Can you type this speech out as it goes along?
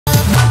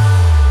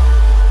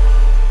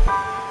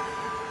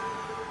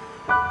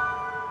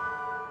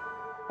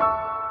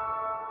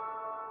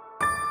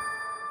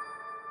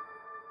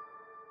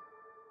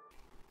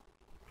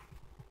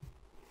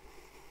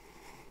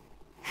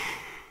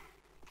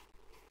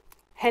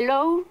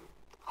Hello,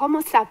 Homo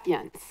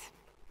sapiens.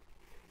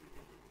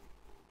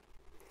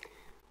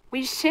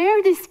 We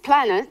share this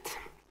planet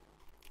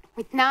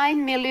with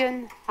 9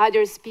 million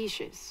other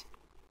species.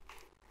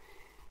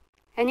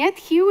 And yet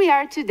here we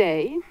are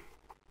today,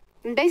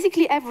 and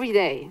basically every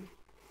day,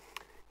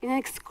 in an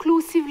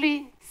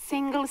exclusively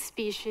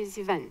single-species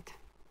event.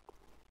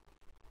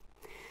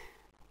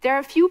 There are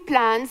a few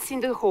plants in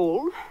the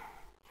hall.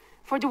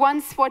 For the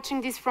ones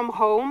watching this from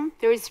home,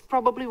 there is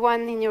probably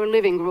one in your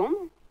living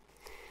room.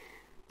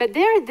 But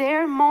they're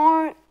there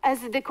more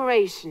as a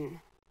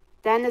decoration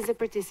than as a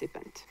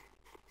participant.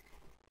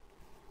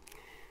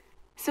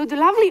 So the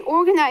lovely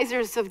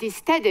organizers of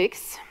this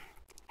TEDx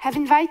have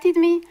invited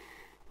me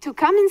to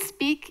come and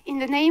speak in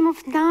the name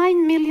of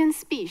 9 million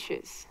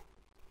species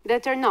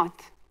that are not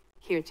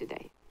here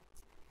today.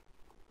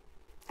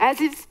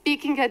 As if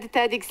speaking at the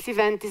TEDx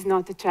event is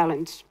not a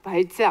challenge by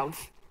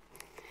itself.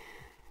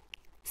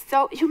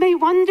 So you may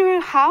wonder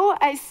how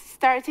I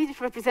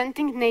started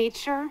representing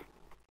nature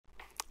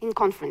in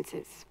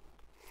conferences.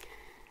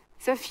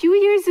 So a few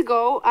years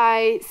ago,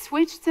 I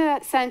switched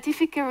a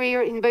scientific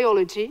career in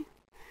biology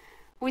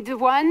with the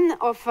one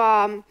of,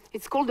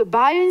 it's called a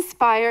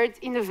bio-inspired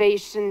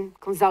innovation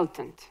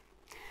consultant.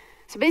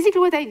 So basically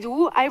what I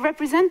do, I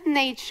represent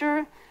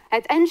nature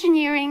at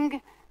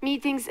engineering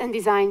meetings and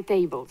design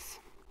tables.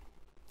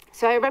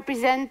 So I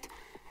represent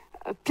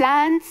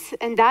plants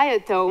and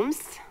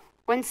diatoms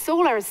when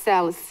solar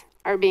cells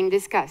are being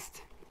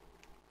discussed.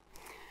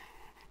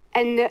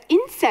 And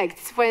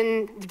insects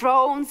when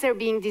drones are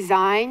being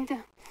designed,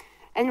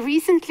 and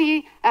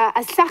recently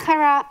a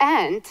Sahara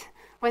ant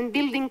when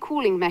building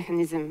cooling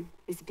mechanism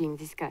is being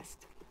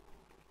discussed.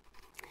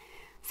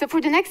 So for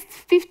the next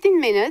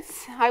 15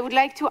 minutes, I would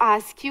like to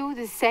ask you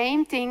the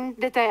same thing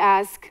that I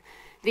ask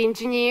the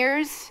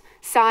engineers,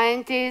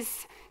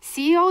 scientists,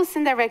 CEOs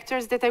and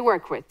directors that I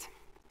work with.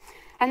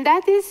 And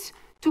that is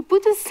to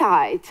put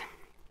aside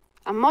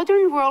a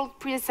modern world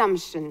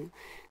pre-assumption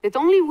that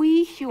only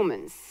we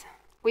humans,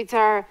 with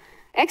our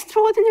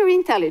extraordinary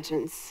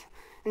intelligence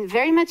and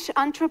very much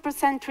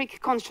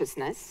anthropocentric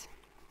consciousness,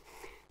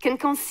 can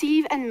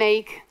conceive and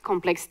make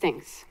complex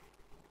things.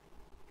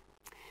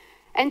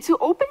 And to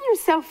open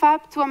yourself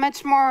up to a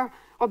much more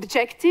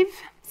objective,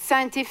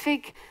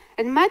 scientific,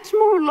 and much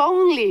more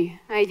lonely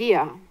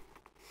idea.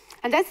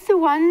 And that's the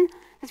one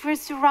that we're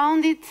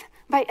surrounded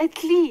by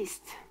at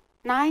least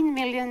 9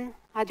 million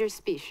other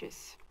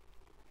species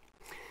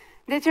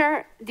that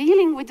are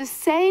dealing with the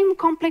same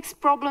complex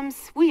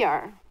problems we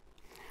are,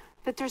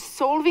 that are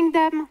solving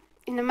them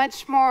in a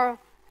much more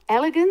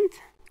elegant,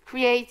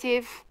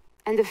 creative,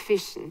 and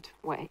efficient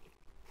way.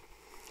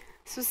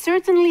 So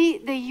certainly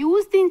they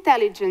use the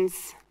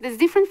intelligence that's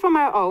different from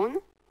our own,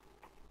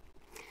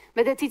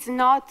 but that it's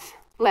not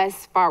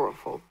less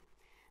powerful.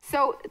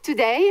 So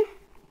today,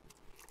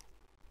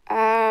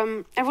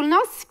 I will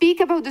not speak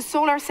about the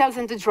solar cells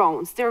and the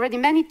drones. There are already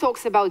many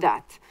talks about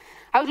that.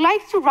 I would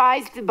like to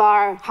raise the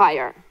bar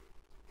higher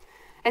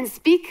and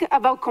speak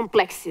about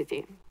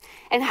complexity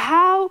and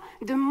how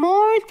the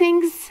more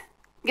things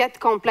get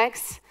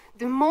complex,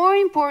 the more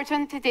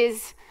important it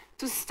is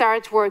to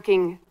start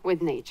working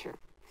with nature.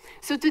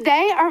 So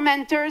today our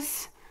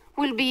mentors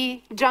will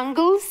be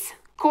jungles,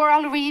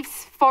 coral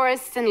reefs,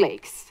 forests and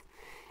lakes.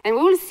 And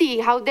we will see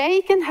how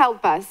they can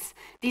help us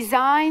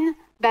design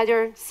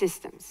better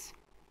systems.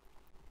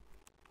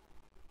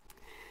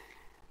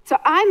 So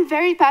I'm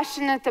very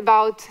passionate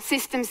about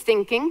systems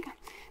thinking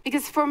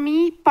because for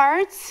me,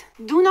 parts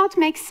do not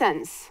make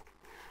sense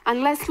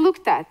unless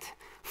looked at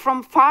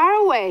from far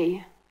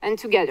away and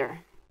together.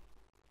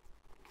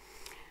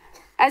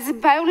 As a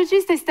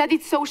biologist, I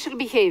studied social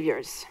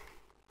behaviors.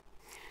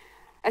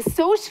 A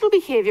social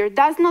behavior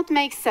does not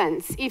make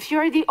sense if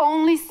you're the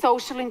only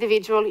social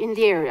individual in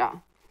the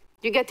area.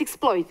 You get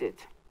exploited.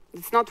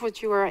 It's not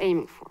what you are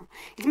aiming for.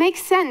 It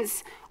makes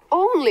sense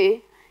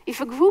only if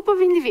a group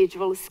of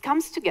individuals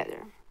comes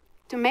together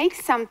to make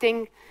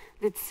something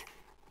that's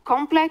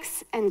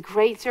complex and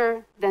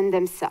greater than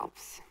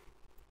themselves.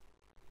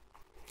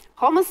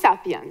 Homo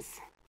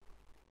sapiens,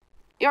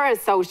 you're a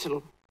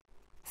social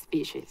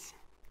species,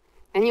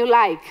 and you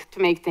like to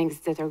make things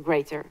that are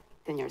greater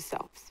than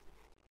yourselves.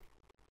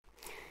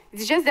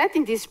 It's just that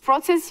in this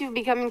process, you're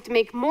becoming to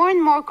make more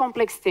and more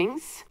complex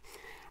things,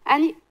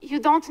 and you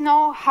don't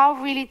know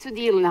how really to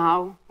deal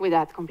now with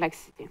that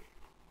complexity.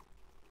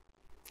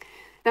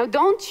 Now,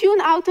 don't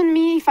tune out on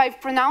me if I've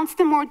pronounced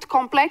the word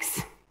complex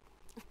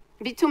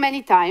a bit too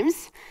many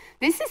times.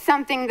 This is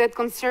something that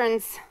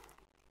concerns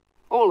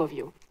all of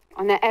you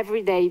on an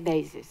everyday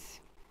basis.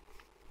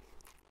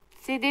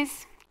 See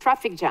this?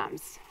 Traffic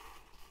jams.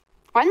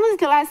 When was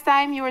the last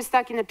time you were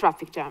stuck in a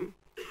traffic jam?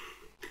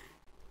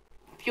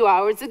 A few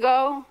hours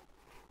ago,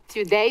 a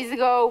few days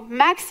ago,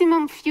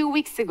 maximum a few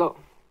weeks ago.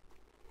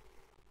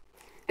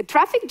 A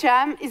traffic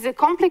jam is a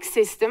complex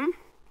system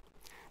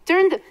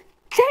turned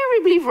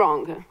terribly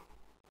wrong.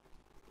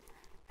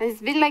 And it's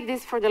been like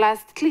this for the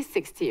last at least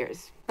 60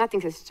 years.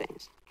 Nothing has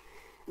changed.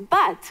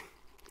 But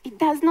it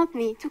does not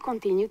need to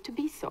continue to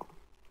be so.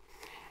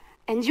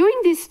 And during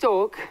this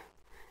talk,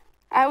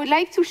 I would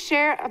like to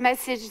share a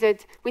message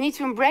that we need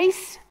to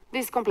embrace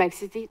this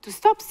complexity, to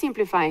stop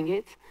simplifying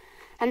it,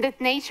 and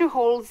that nature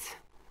holds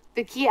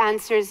the key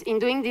answers in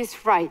doing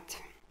this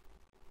right.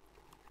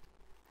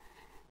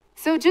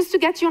 So just to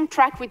get you on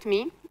track with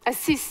me, a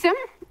system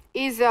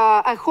is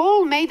a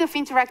whole made of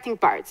interacting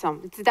parts.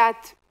 It's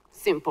that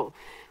simple.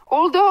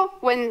 Although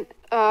when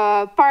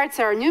parts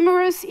are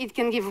numerous, it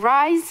can give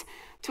rise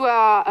to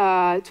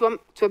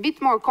a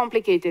bit more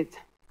complicated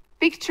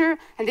picture,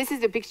 and this is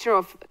the picture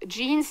of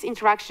genes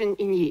interaction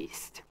in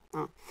yeast.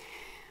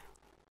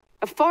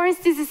 A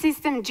forest is a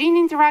system, gene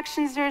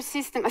interactions are a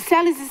system, a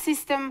cell is a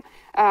system,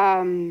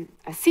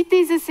 a city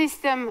is a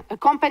system, a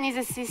company is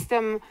a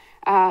system,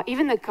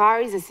 even a car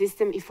is a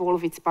system if all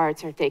of its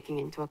parts are taken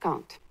into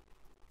account.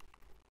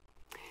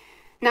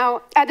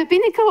 Now, at the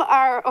pinnacle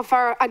of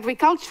our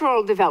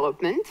agricultural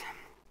development,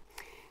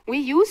 we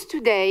use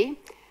today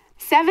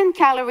 7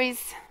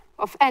 calories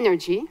of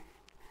energy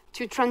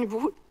to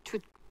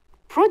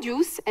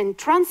produce and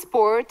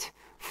transport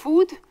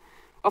food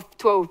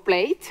to our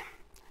plate.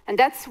 And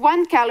that's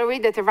 1 calorie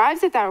that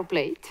arrives at our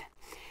plate.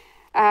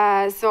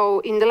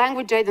 So in the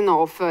language, I don't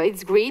know, if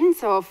it's green,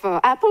 so of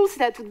apples,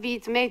 that would be,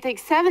 it may take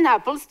 7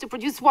 apples to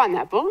produce 1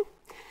 apple.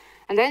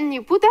 And then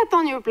you put that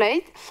on your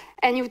plate,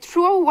 and you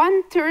throw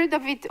 1/3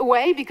 of it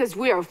away because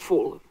we are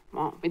full.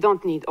 Well, we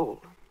don't need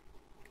all.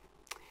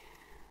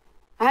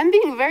 I'm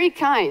being very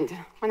kind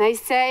when I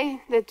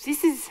say that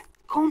this is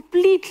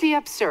completely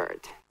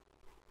absurd,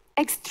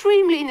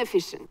 extremely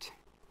inefficient.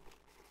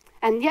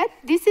 And yet,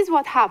 this is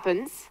what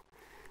happens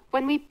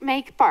when we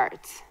make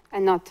parts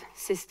and not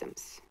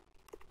systems.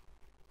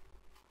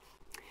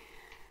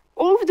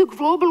 All of the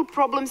global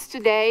problems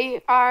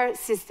today are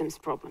systems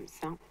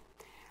problems.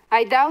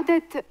 I doubt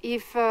that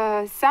if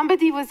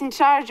somebody was in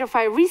charge of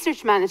our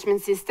research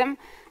management system,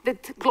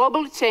 that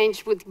global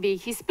change would be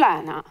his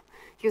plan.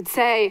 You'd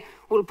say,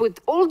 we'll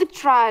put all the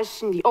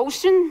trash in the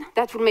ocean,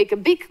 that will make a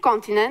big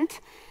continent,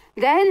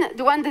 then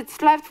the one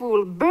that's left, we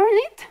will burn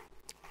it,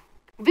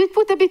 we'll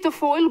put a bit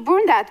of oil,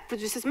 burn that,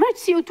 produce as much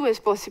CO2 as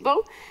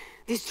possible,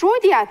 destroy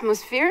the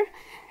atmosphere,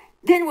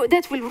 then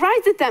that will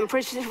rise the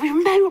temperature, that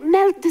will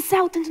melt the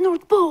South and the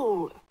North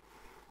Pole.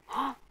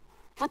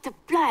 What a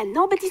plan.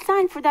 Nobody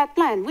signed for that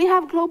plan. We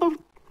have global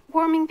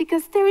warming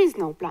because there is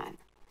no plan.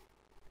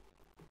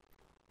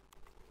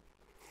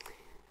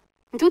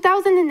 In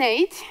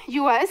 2008,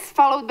 US,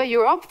 followed by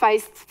Europe,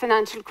 faced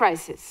financial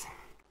crisis.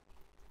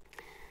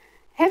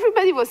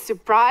 Everybody was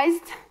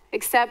surprised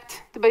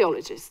except the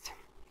biologists.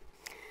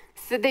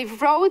 So they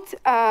wrote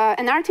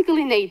an article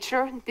in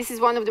Nature. This is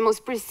one of the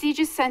most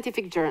prestigious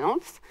scientific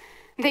journals.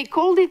 They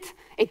called it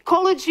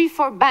Ecology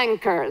for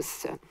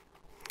Bankers.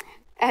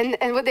 And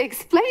what they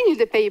explain in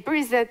the paper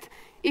is that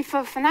if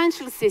a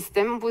financial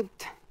system would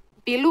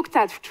be looked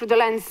at through the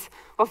lens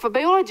of a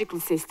biological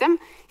system,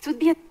 it would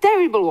be a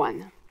terrible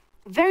one,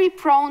 very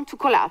prone to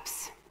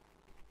collapse,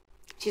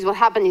 which is what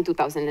happened in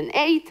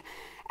 2008.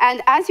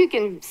 And as you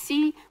can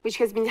see, which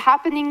has been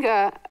happening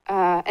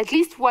at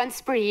least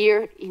once per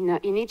year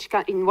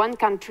in one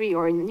country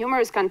or in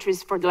numerous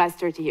countries for the last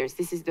 30 years.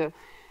 This is the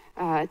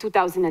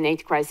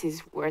 2008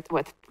 crisis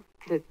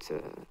that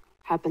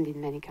happened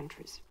in many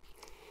countries.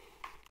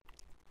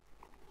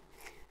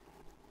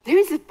 There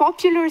is a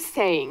popular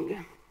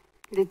saying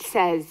that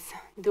says,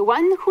 the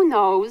one who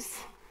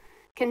knows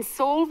can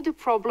solve the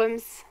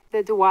problems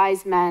that the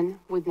wise man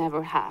would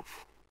never have.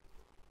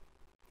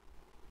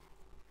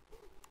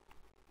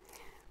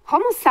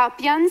 Homo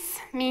sapiens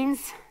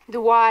means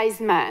the wise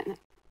man.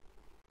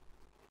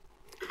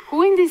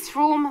 Who in this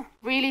room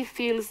really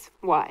feels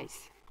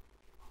wise?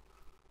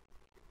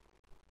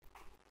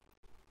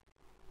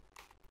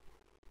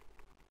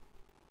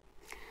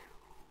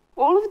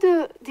 All of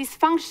the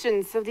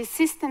dysfunctions of the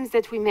systems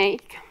that we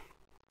make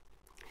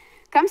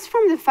comes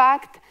from the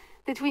fact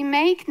that we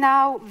make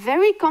now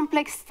very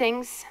complex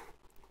things,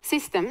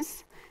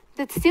 systems,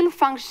 that still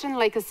function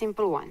like a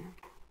simple one.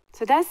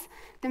 So that's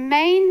the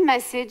main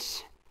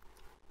message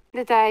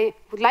that I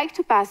would like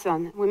to pass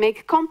on. We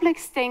make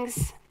complex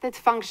things that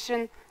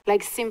function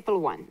like simple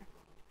one.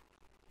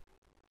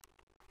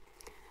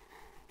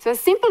 So a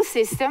simple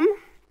system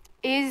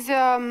is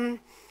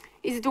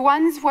the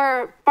ones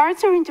where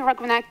parts are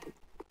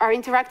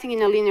interacting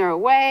in a linear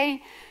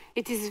way.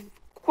 It is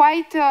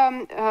quite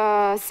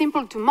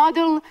simple to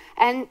model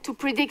and to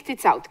predict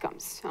its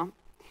outcomes.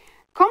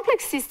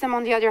 Complex system,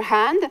 on the other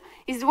hand,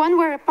 is the one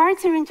where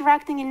parts are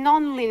interacting in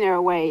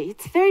non-linear way.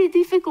 It's very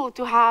difficult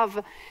to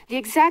have the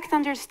exact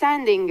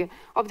understanding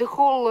of the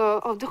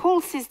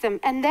whole system,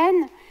 and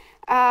then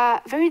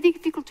very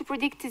difficult to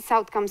predict its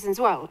outcomes as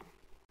well.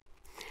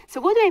 So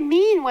what do I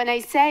mean when I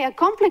say a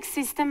complex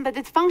system, but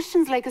it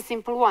functions like a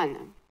simple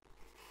one?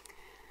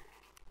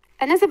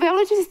 And as a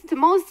biologist, the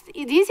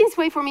easiest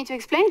way for me to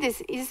explain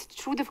this is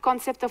through the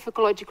concept of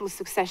ecological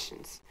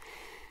successions.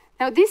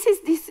 Now, this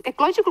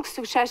ecological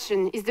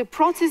succession is the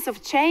process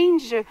of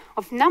change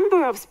of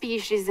number of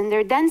species and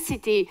their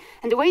density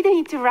and the way they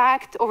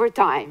interact over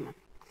time.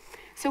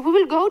 So we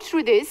will go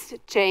through this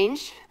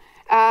change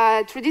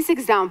through this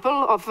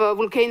example of a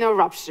volcano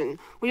eruption.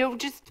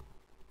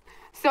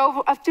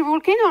 So after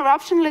volcano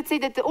eruption, let's say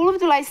that all of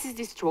the life is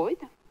destroyed.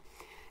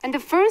 And the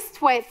first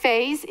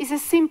phase is a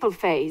simple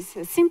phase.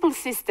 A simple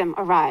system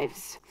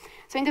arrives.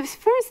 So in the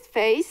first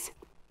phase,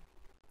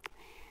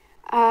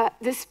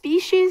 the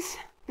species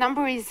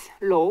number is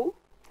low.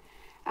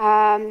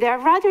 They are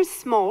rather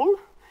small.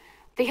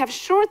 They have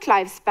short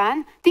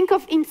lifespan. Think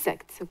of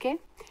insects, okay?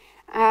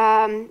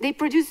 They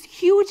produce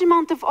huge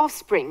amount of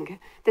offspring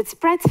that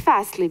spreads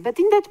fastly. But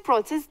in that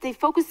process, they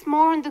focus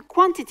more on the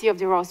quantity of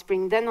their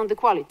offspring than on the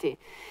quality.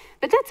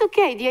 But that's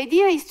okay. The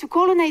idea is to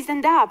colonize and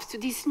adapt to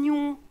this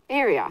new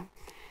area.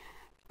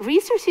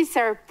 Resources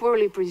are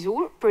poorly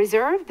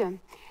preserved,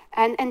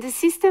 and the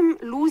system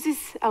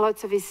loses a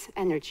lot of its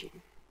energy.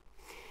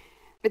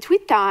 But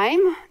with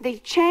time, they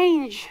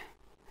change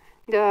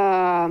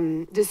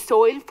the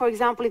soil, for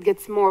example, it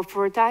gets more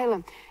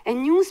fertile,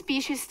 and new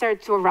species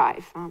start to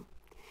arrive.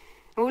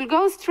 We'll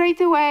go straight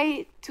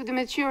away to the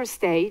mature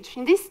stage.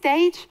 In this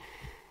stage,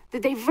 the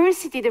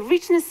diversity, the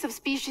richness of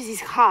species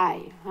is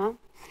high.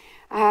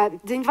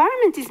 The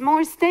environment is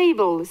more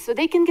stable, so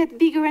they can get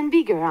bigger and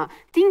bigger.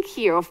 Think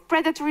here of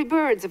predatory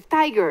birds, of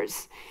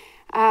tigers.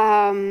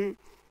 They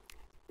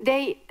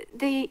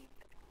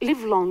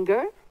live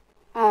longer.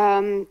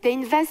 They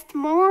invest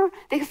more,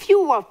 they have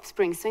few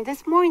offspring, so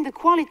invest more in the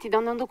quality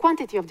than on the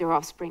quantity of their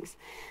offsprings.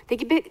 They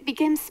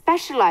became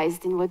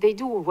specialized in what they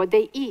do, what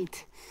they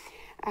eat.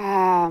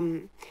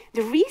 The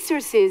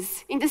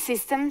resources in the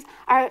systems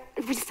are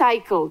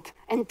recycled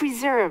and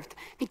preserved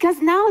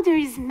because now there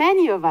is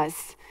many of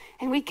us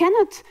and we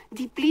cannot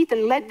deplete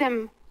and let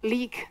them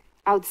leak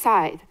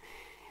outside.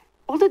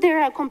 Although there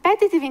are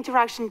competitive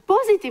interaction,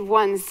 positive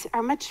ones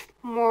are much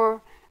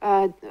more,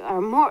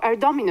 are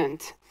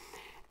dominant.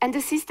 And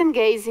the system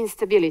gains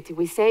instability.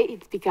 We say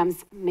it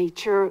becomes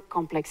mature,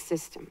 complex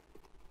system.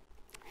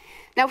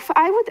 Now, if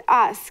I would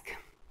ask,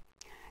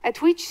 at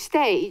which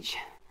stage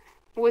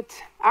would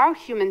our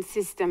human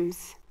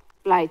systems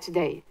lie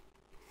today?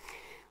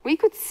 We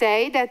could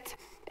say that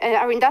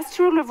our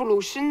industrial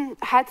revolution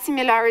had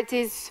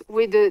similarities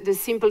with the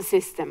simple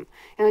system.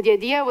 The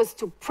idea was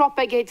to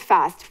propagate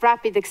fast,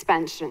 rapid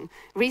expansion.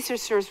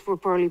 Resources were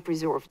poorly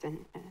preserved.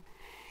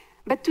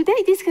 But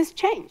today, this has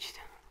changed.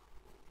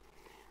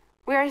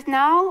 We are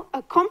now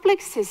a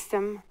complex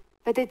system,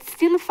 but it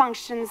still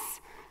functions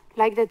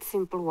like that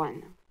simple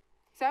one.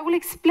 So I will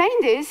explain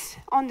this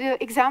on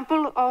the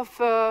example of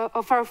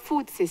our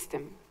food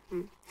system.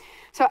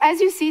 So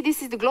as you see,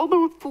 this is the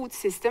global food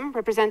system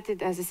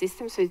represented as a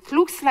system. So it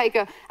looks like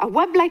a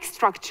web-like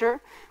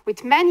structure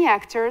with many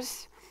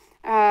actors,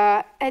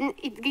 and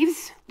it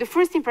gives the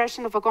first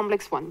impression of a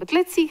complex one. But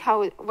let's see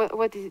how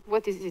what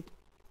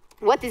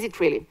is it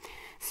really?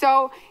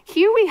 So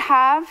here we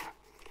have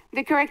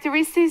the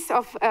characteristics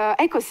of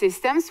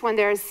ecosystems when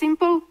they're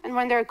simple and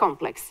when they're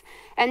complex.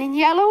 And in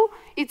yellow,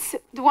 it's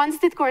the ones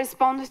that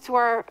correspond to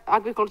our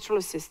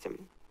agricultural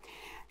system.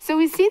 So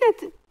we see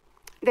that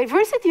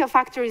diversity of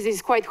factors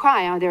is quite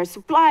high. There are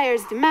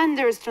suppliers,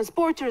 demanders,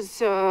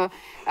 transporters,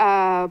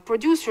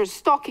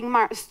 producers,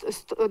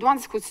 the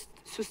ones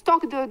who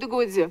stock the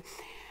goods.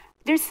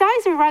 Their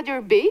size are rather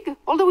big,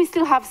 although we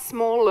still have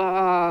small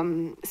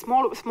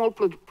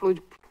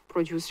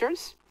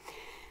producers.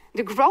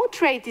 The growth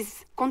rate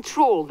is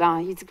controlled.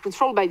 It's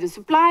controlled by the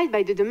supply,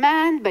 by the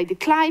demand, by the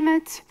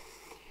climate.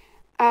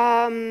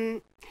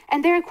 And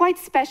they're quite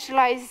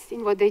specialized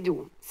in what they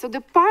do. So the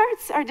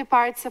parts are the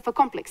parts of a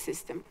complex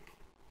system.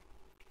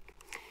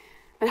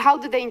 But how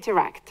do they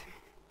interact?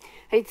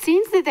 It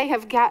seems that they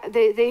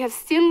have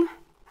still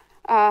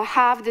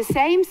have the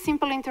same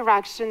simple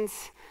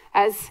interactions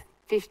as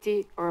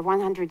 50 or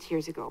 100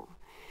 years ago.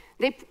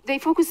 They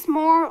focus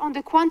more on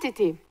the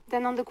quantity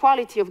than on the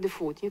quality of the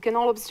food. You can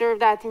all observe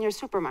that in your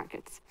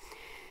supermarkets.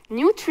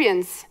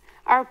 Nutrients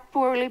are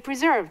poorly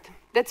preserved.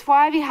 That's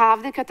why we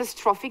have the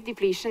catastrophic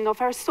depletion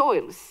of our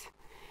soils.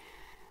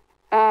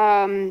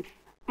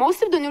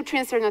 Most of the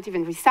nutrients are not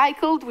even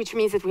recycled, which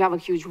means that we have a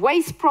huge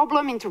waste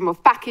problem in terms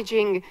of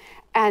packaging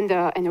and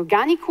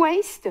organic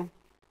waste.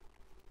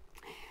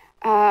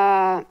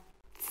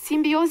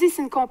 Symbiosis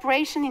and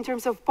cooperation in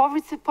terms of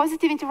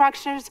positive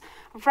interactions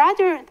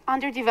rather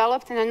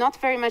underdeveloped and are not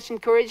very much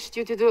encouraged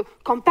due to the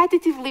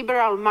competitive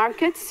liberal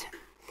markets,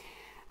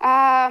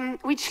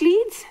 which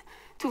leads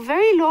to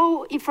very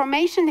low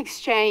information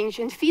exchange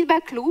and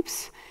feedback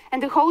loops,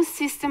 and the whole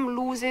system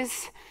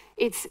loses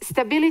its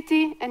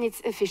stability and its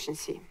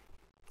efficiency,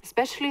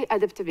 especially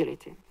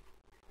adaptability.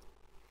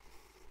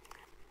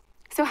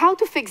 So how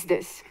to fix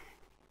this?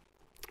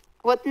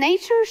 What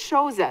nature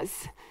shows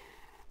us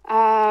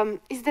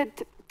is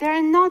that there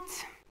are not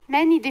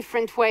many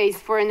different ways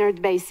for an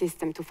Earth-based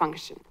system to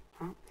function.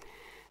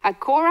 A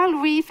coral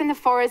reef and a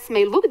forest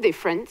may look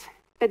different,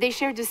 but they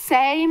share the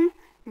same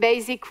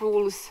basic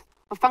rules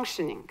of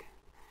functioning.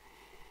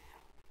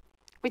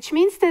 Which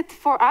means that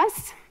for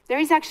us, there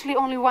is actually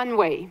only one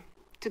way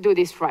to do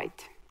this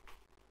right.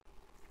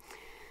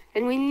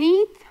 And we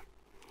need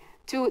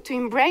to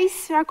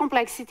embrace our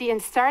complexity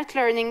and start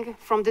learning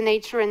from the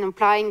nature and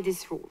applying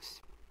these rules.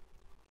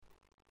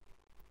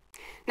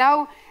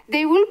 Now,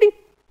 there will be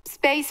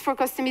space for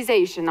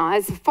customization.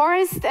 As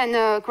forest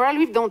and coral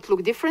reef don't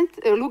look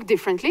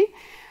differently,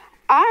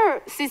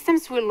 our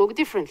systems will look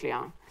differently.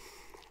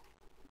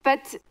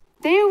 But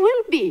there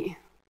will be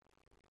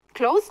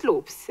closed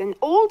loops, and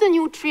all the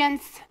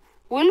nutrients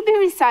will be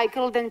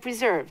recycled and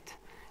preserved.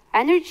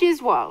 Energy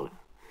as well.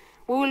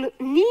 We will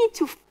need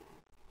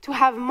to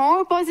have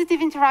more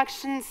positive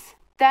interactions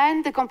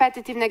than the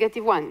competitive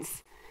negative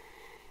ones.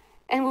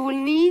 And we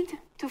will need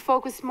to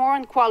focus more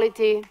on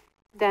quality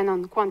than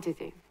on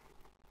quantity.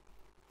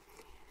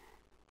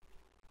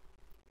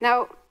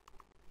 Now,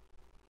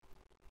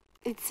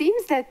 it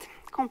seems that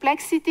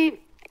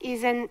complexity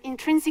is an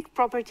intrinsic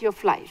property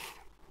of life.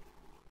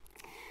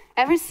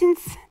 Ever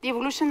since the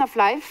evolution of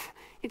life,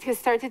 it has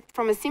started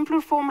from a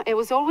simpler form. It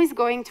was always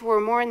going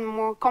toward more and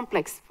more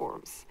complex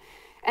forms.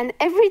 And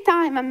every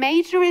time a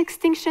major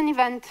extinction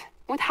event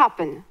would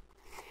happen,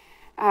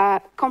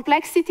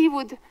 complexity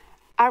would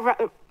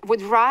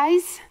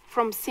rise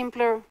from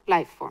simpler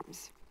life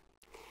forms.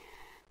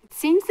 It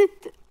seems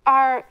that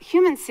our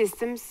human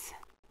systems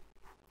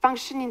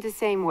function in the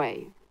same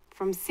way,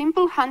 from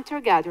simple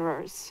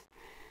hunter-gatherers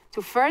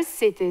to first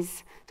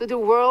cities to the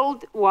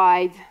World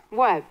Wide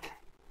Web.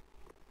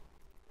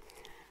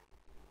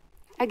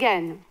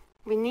 Again,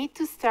 we need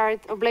to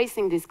start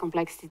embracing this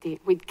complexity.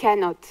 We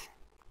cannot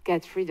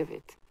get rid of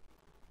it.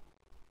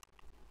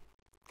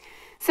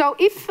 So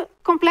if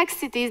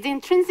complexity is the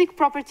intrinsic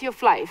property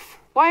of life,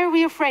 why are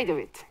we afraid of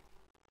it?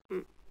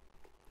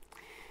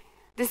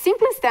 The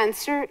simplest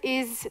answer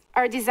is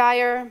our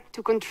desire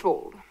to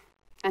control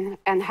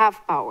and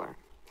have power.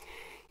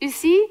 You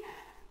see,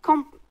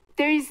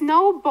 there is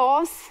no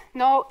boss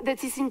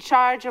that is in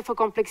charge of a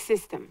complex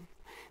system.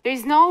 There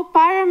is no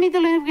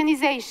pyramidal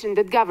organization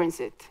that governs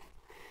it.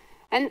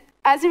 And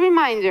as a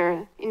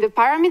reminder, in the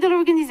pyramidal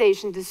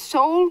organization, the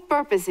sole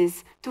purpose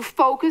is to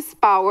focus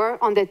power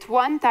on that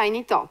one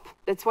tiny top.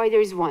 That's why there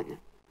is one.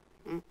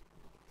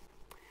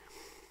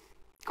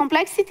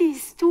 Complexity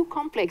is too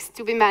complex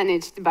to be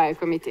managed by a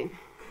committee.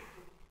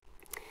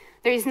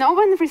 There is no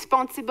one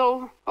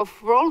responsible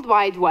of World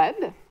Wide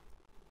Web.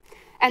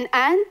 An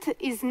ant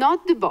is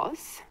not the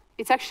boss.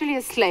 It's actually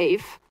a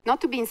slave, not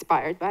to be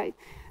inspired by.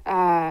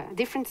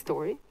 Different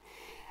story.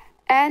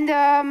 And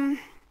the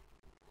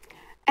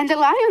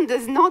lion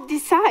does not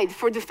decide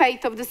for the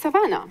fate of the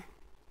savannah.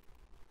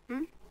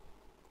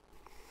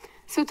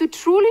 So to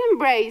truly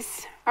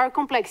embrace our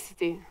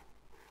complexity,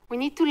 we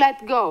need to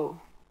let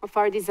go of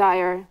our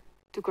desire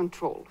to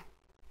control.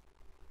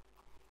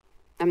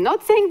 I'm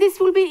not saying this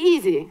will be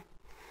easy.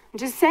 I'm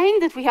just saying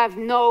that we have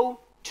no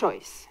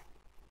choice.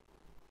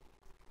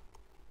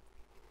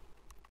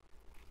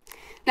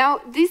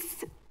 Now,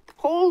 this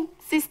whole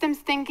systems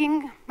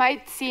thinking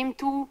might seem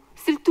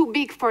still too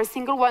big for a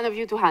single one of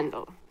you to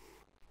handle.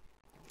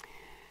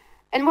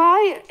 And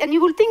why? And you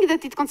will think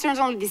that it concerns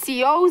only the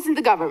CEOs and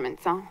the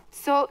governments.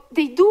 So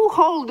they do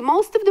hold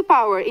most of the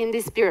power in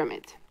this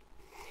pyramid.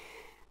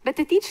 But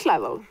at each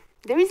level,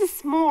 there is a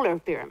smaller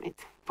pyramid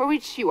for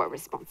which you are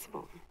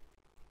responsible.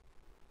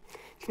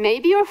 It may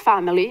be your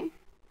family,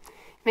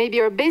 maybe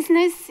your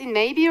business, it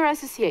may be your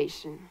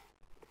association.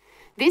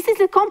 This is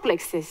a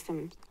complex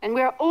system, and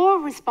we are all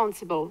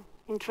responsible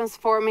in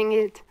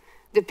transforming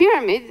the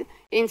pyramid,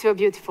 into a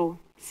beautiful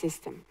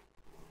system.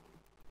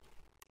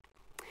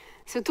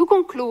 So to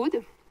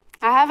conclude,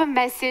 I have a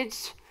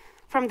message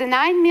from the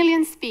 9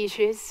 million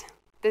species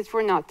that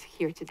were not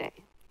here today.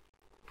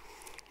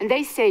 And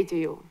they say to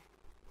you,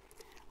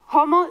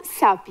 Homo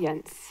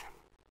sapiens,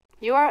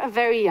 you are a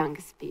very young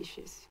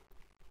species.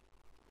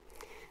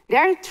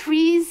 There are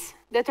trees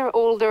that are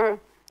older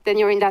than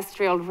your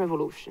industrial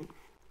revolution.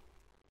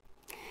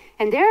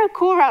 And there are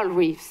coral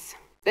reefs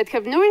that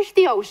have nourished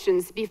the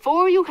oceans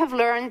before you have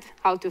learned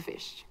how to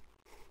fish.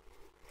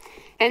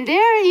 And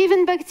there are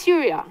even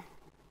bacteria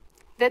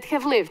that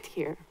have lived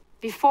here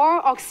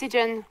before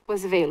oxygen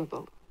was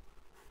available.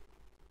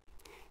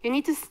 You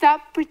need to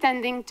stop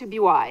pretending to be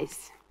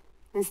wise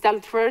and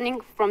start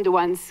learning from the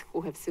ones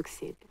who have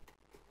succeeded.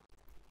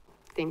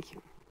 Thank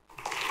you.